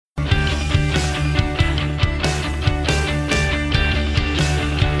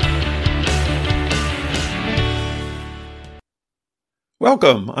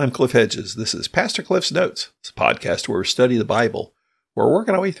Welcome, I'm Cliff Hedges. This is Pastor Cliff's Notes. It's a podcast where we study the Bible. We're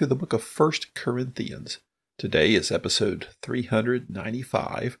working our way through the book of 1 Corinthians. Today is episode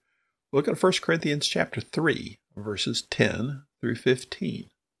 395. Look at 1 Corinthians chapter 3, verses 10 through 15.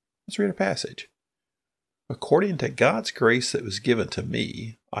 Let's read a passage. According to God's grace that was given to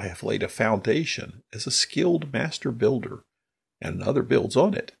me, I have laid a foundation as a skilled master builder, and another builds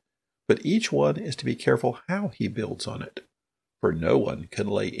on it. But each one is to be careful how he builds on it. For no one can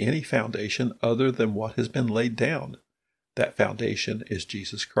lay any foundation other than what has been laid down. That foundation is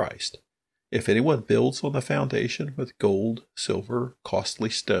Jesus Christ. If anyone builds on the foundation with gold, silver, costly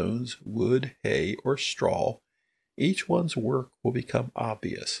stones, wood, hay, or straw, each one's work will become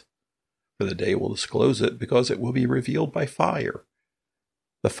obvious. For the day will disclose it, because it will be revealed by fire.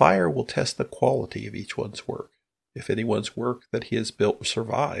 The fire will test the quality of each one's work. If anyone's work that he has built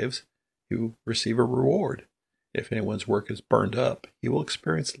survives, he will receive a reward. If anyone's work is burned up, he will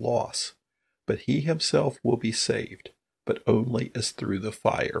experience loss, but he himself will be saved, but only as through the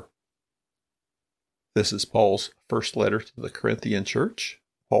fire. This is Paul's first letter to the Corinthian church.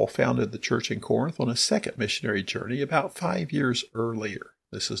 Paul founded the church in Corinth on a second missionary journey about 5 years earlier.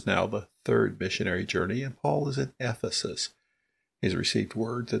 This is now the third missionary journey, and Paul is in Ephesus. He's received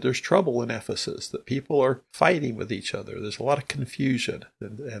word that there's trouble in Ephesus, that people are fighting with each other. There's a lot of confusion,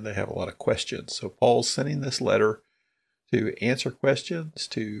 and they have a lot of questions. So Paul's sending this letter to answer questions,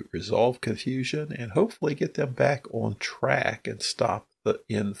 to resolve confusion, and hopefully get them back on track and stop the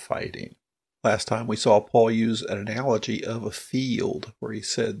infighting. Last time we saw Paul use an analogy of a field where he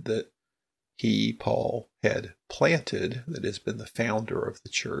said that he, Paul, had planted, that has been the founder of the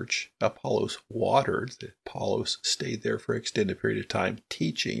church. Apollos watered, that Apollos stayed there for an extended period of time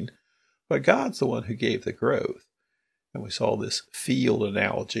teaching, but God's the one who gave the growth. And we saw this field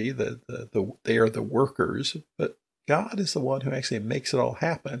analogy, that they are the workers, but God is the one who actually makes it all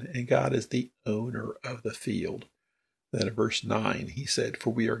happen, and God is the owner of the field. Then in verse 9, he said,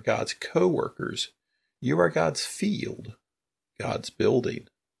 "For we are God's co-workers. You are God's field, God's building."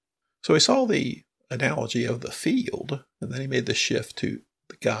 So we saw the analogy of the field, and then he made the shift to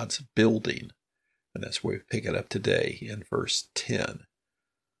God's building. And that's where we pick it up today in verse 10,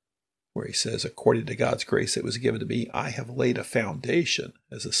 where he says, "According to God's grace that was given to me, I have laid a foundation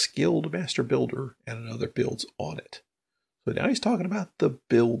as a skilled master builder, and another builds on it." So now he's talking about the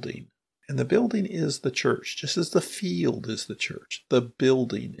building. And the building is the church, just as the field is the church. The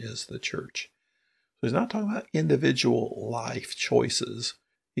building is the church. So he's not talking about individual life choices.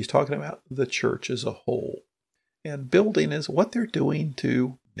 He's talking about the church as a whole. And building is what they're doing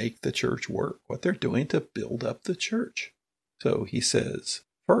to make the church work, what they're doing to build up the church. So he says,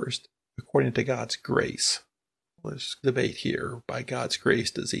 first, according to God's grace. Let's debate here. By God's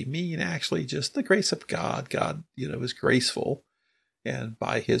grace, does he mean actually just the grace of God? God, is graceful, and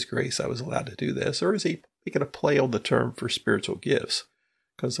by his grace I was allowed to do this. Or is he making a play on the term for spiritual gifts?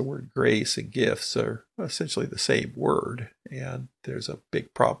 Because the word grace and gifts are essentially the same word, and there's a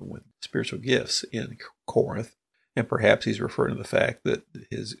big problem with spiritual gifts in Corinth. And perhaps he's referring to the fact that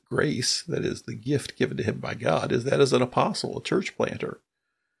his grace, that is the gift given to him by God, is that as an apostle, a church planter.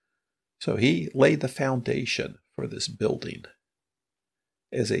 So he laid the foundation for this building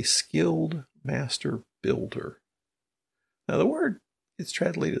as a skilled master builder. Now the word it's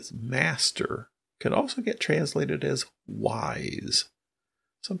translated as master can also get translated as wise.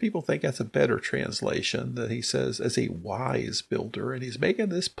 Some people think that's a better translation, that he says as a wise builder, and he's making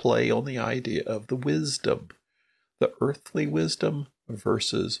this play on the idea of the wisdom, the earthly wisdom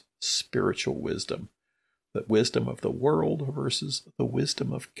versus spiritual wisdom, the wisdom of the world versus the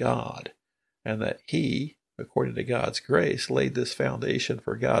wisdom of God, and that he, according to God's grace, laid this foundation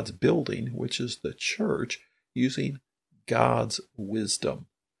for God's building, which is the church, using God's wisdom.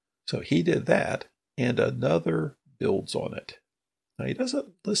 So he did that, and another builds on it. Now, he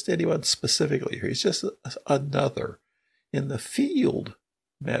doesn't list anyone specifically here. He's just another. In the field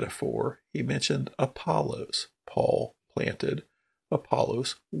metaphor, he mentioned Apollos. Paul planted,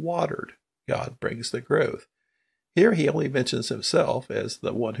 Apollos watered. God brings the growth. Here he only mentions himself as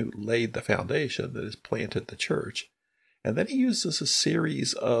the one who laid the foundation that has planted the church. And then he uses a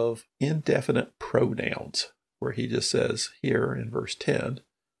series of indefinite pronouns, where he just says here in verse 10,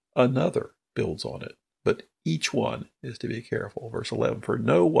 another builds on it. But each one is to be careful. Verse 11, for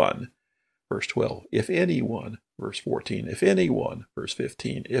no one. Verse 12, if anyone. Verse 14, if anyone. Verse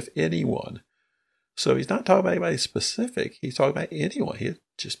 15, if anyone. So he's not talking about anybody specific. He's talking about anyone. It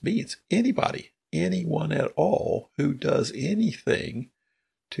just means anybody, anyone at all who does anything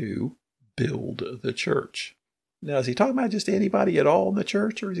to build the church. Now, is he talking about just anybody at all in the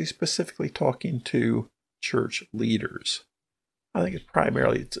church, or is he specifically talking to church leaders? I think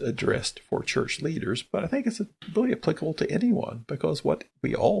it's addressed for church leaders, but I think it's really applicable to anyone because what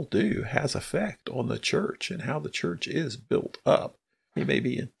we all do has effect on the church and how the church is built up. We may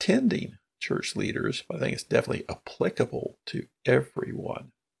be intending church leaders, but I think it's definitely applicable to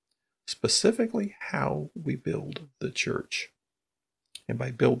everyone, specifically how we build the church. And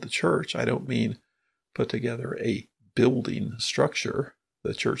by build the church, I don't mean put together a building structure,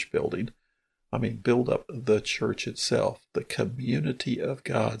 the church building. I mean, build up the church itself, the community of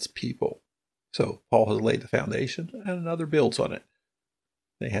God's people. So Paul has laid the foundation and another builds on it.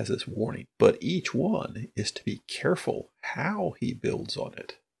 And he has this warning, but each one is to be careful how he builds on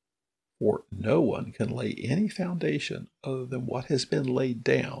it. For no one can lay any foundation other than what has been laid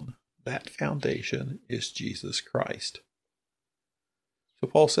down. That foundation is Jesus Christ. So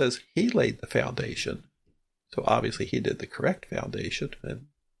Paul says he laid the foundation. So obviously he did the correct foundation, and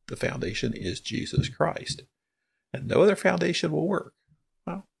the foundation is Jesus Christ. And no other foundation will work.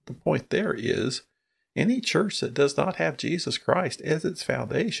 Well, the point there is any church that does not have Jesus Christ as its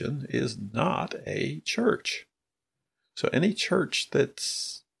foundation is not a church. So any church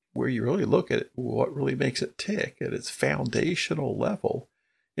that's where you really look at it, what really makes it tick at its foundational level,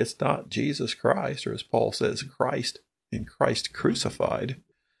 it's not Jesus Christ, or as Paul says, Christ and Christ crucified,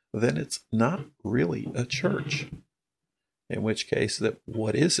 then it's not really a church. In which case,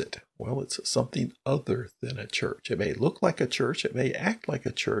 what is it? Well, it's something other than a church. It may look like a church. It may act like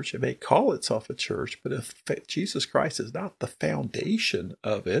a church. It may call itself a church. But if Jesus Christ is not the foundation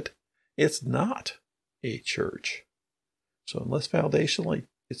of it, it's not a church. So unless foundationally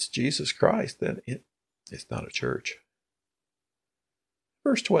it's Jesus Christ, then it's not a church.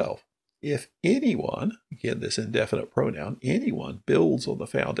 Verse 12. If anyone, again this indefinite pronoun, anyone builds on the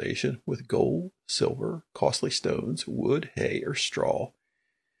foundation with gold, silver, costly stones, wood, hay, or straw,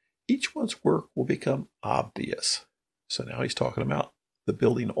 each one's work will become obvious. So now he's talking about the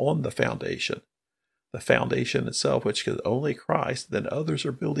building on the foundation. The foundation itself, which is only Christ, then others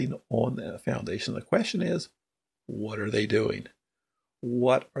are building on that foundation. The question is, what are they doing?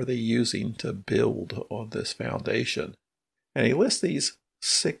 What are they using to build on this foundation? And he lists these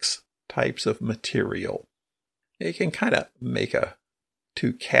 6 types of material. You can kind of make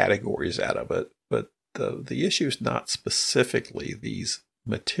 2 categories out of it, but the issue is not specifically these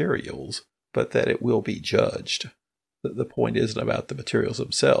materials, but that it will be judged. The point isn't about the materials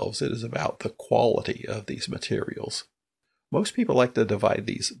themselves, it is about the quality of these materials. Most people like to divide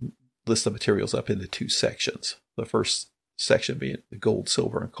these list of materials up into 2 sections. The first section being the gold,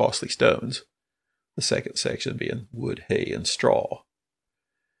 silver, and costly stones. The second section being wood, hay, and straw.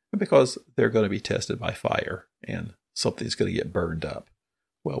 And because they're going to be tested by fire and something's going to get burned up.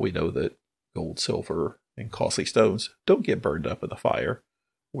 Well, we know that gold, silver, and costly stones don't get burned up in the fire,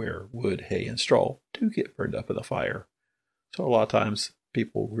 where wood, hay, and straw do get burned up in the fire. So a lot of times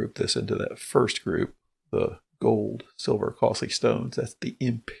people group this into that first group, the gold, silver, costly stones. That's the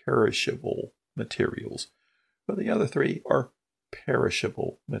imperishable materials. But the other 3 are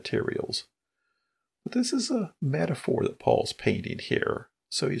perishable materials. But this is a metaphor that Paul's painting here.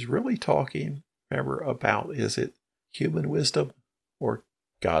 So he's really talking, remember, about is it human wisdom or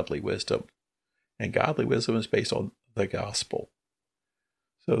godly wisdom? And godly wisdom is based on the gospel.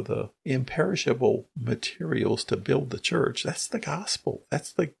 So the imperishable materials to build the church, that's the gospel.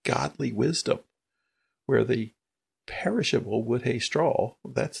 That's the godly wisdom. Where the perishable wood, hay, straw,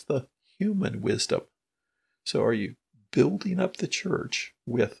 that's the human wisdom. So are you building up the church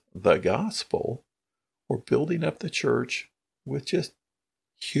with the gospel or building up the church with just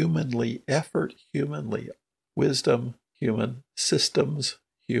humanly effort, humanly wisdom, human systems,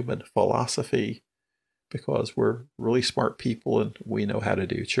 human philosophy, because we're really smart people and we know how to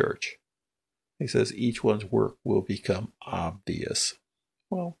do church? He says each one's work will become obvious.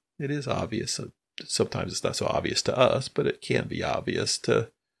 Well, it is obvious. Sometimes it's not so obvious to us, but it can be obvious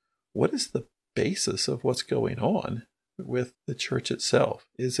to what is the basis of what's going on with the church itself.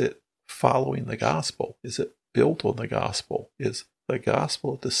 Is it following the gospel? Is it built on the gospel? Is the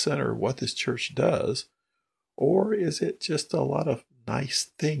gospel at the center of what this church does? Or is it just a lot of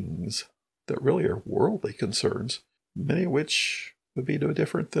nice things that really are worldly concerns, many of which would be no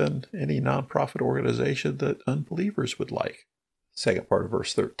different than any nonprofit organization that unbelievers would like? Second part of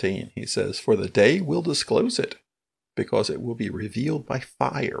verse 13, he says, "For the day will disclose it, because it will be revealed by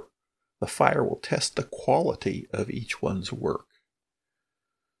fire. The fire will test the quality of each one's work."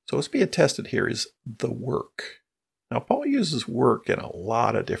 So what's being tested here is the work. Now, Paul uses work in a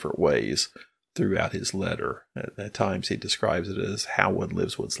lot of different ways throughout his letter. At times he describes it as how one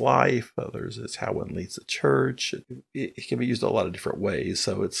lives one's life. Others it's how one leads the church. It can be used a lot of different ways.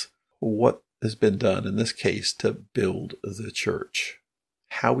 So it's what has been done in this case to build the church.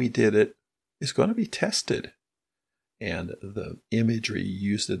 How he did it is going to be tested. And the imagery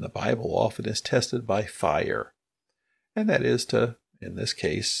used in the Bible often is tested by fire. And that is to, in this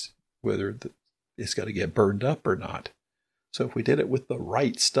case, whether it's going to get burned up or not. So if we did it with the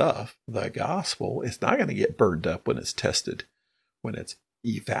right stuff, the gospel, it's not going to get burned up when it's tested, when it's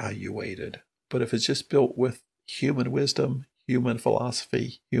evaluated. But if it's just built with human wisdom, human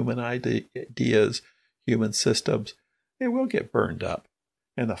philosophy, human ideas, human systems, it will get burned up.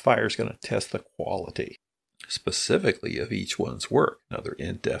 And the fire is going to test the quality, specifically of each one's work. Another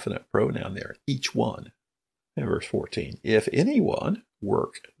indefinite pronoun there, each one. In verse 14, if anyone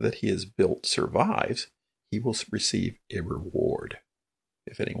work that he has built survives, he will receive a reward.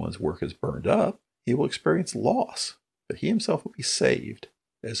 If anyone's work is burned up, he will experience loss, but he himself will be saved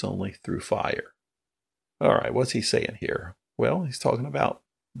as only through fire. All right, what's he saying here? Well, he's talking about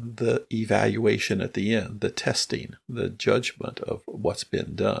the evaluation at the end, the testing, the judgment of what's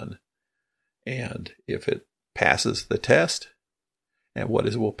been done. And if it passes the test, and what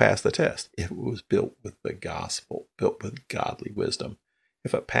is it will pass the test? If it was built with the gospel, built with godly wisdom.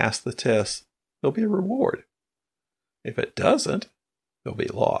 If it passed the test, there'll be a reward. If it doesn't, there'll be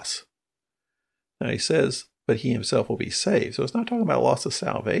loss. Now he says, but he himself will be saved. So it's not talking about loss of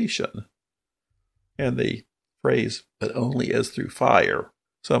salvation. And the phrase, but only as through fire.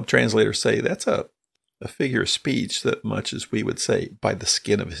 Some translators say that's a figure of speech that much as we would say by the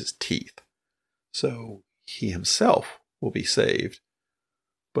skin of his teeth. So he himself will be saved,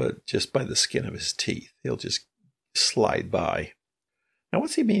 but just by the skin of his teeth. He'll just slide by. Now,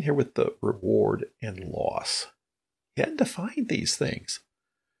 what's he mean here with the reward and loss? He hadn't defined these things.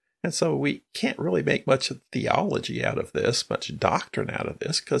 And so we can't really make much theology out of this, much doctrine out of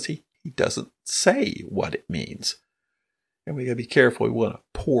this, because he doesn't say what it means. And we got to be careful. We want to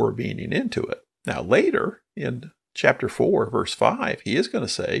pour meaning into it. Now, later in chapter 4, verse 5, he is going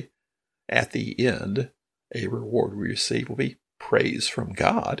to say, at the end, a reward we receive will be praise from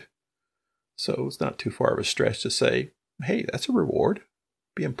God. So it's not too far of a stretch to say, hey, that's a reward,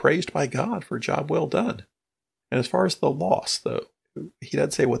 being praised by God for a job well done. And as far as the loss, though, he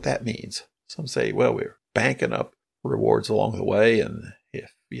doesn't say what that means. Some say, well, we're banking up rewards along the way, and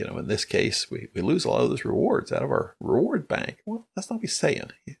if, in this case, we lose a lot of those rewards out of our reward bank. Well, that's not what he's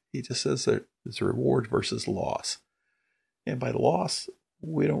saying. He just says that it's reward versus loss. And by loss,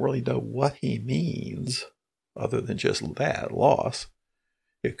 we don't really know what he means other than just that, loss.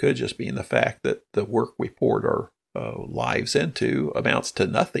 It could just mean the fact that the work we poured our lives into amounts to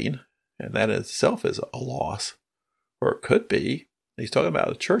nothing, and that itself is a loss. Or it could be, he's talking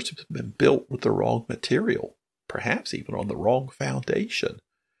about a church that's been built with the wrong material, perhaps even on the wrong foundation.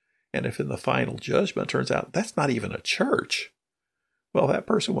 And if in the final judgment turns out that's not even a church, well, if that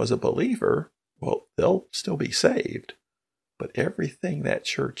person was a believer, well, they'll still be saved. But everything that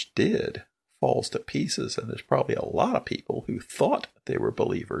church did falls to pieces, and there's probably a lot of people who thought they were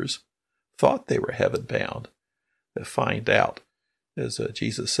believers, thought they were heaven-bound, that find out, as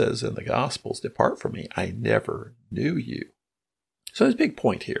Jesus says in the Gospels, depart from me, I never knew you. So there's a big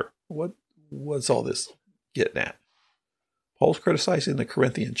point here. What's all this getting at? Paul's criticizing the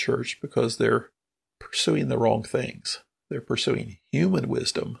Corinthian church because they're pursuing the wrong things. They're pursuing human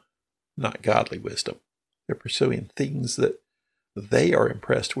wisdom, not godly wisdom. They're pursuing things that they are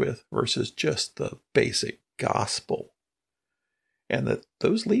impressed with versus just the basic gospel. And that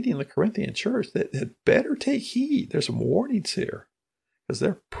those leading the Corinthian church that had better take heed. There's some warnings here, because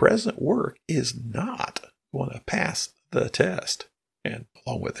their present work is not going to pass the test. And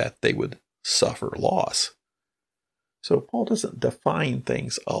along with that, they would suffer loss. So Paul doesn't define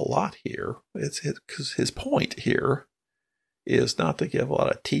things a lot here. Because his point here is not to give a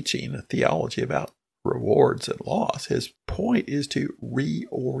lot of teaching, theology about rewards and loss. His point is to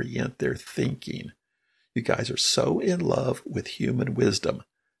reorient their thinking. You guys are so in love with human wisdom.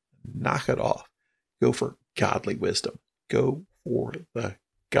 Knock it off. Go for godly wisdom. Go for the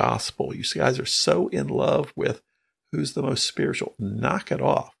gospel. You guys are so in love with who's the most spiritual. Knock it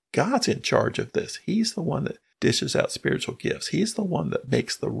off. God's in charge of this. He's the one that dishes out spiritual gifts. He's the one that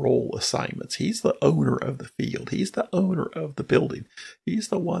makes the role assignments. He's the owner of the field. He's the owner of the building. He's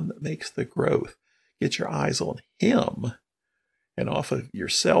the one that makes the growth. Get your eyes on him and off of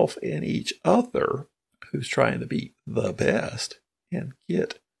yourself and each other who's trying to be the best, and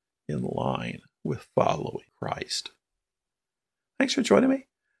get in line with following Christ. Thanks for joining me.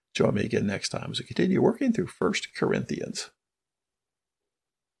 Join me again next time as we continue working through 1 Corinthians.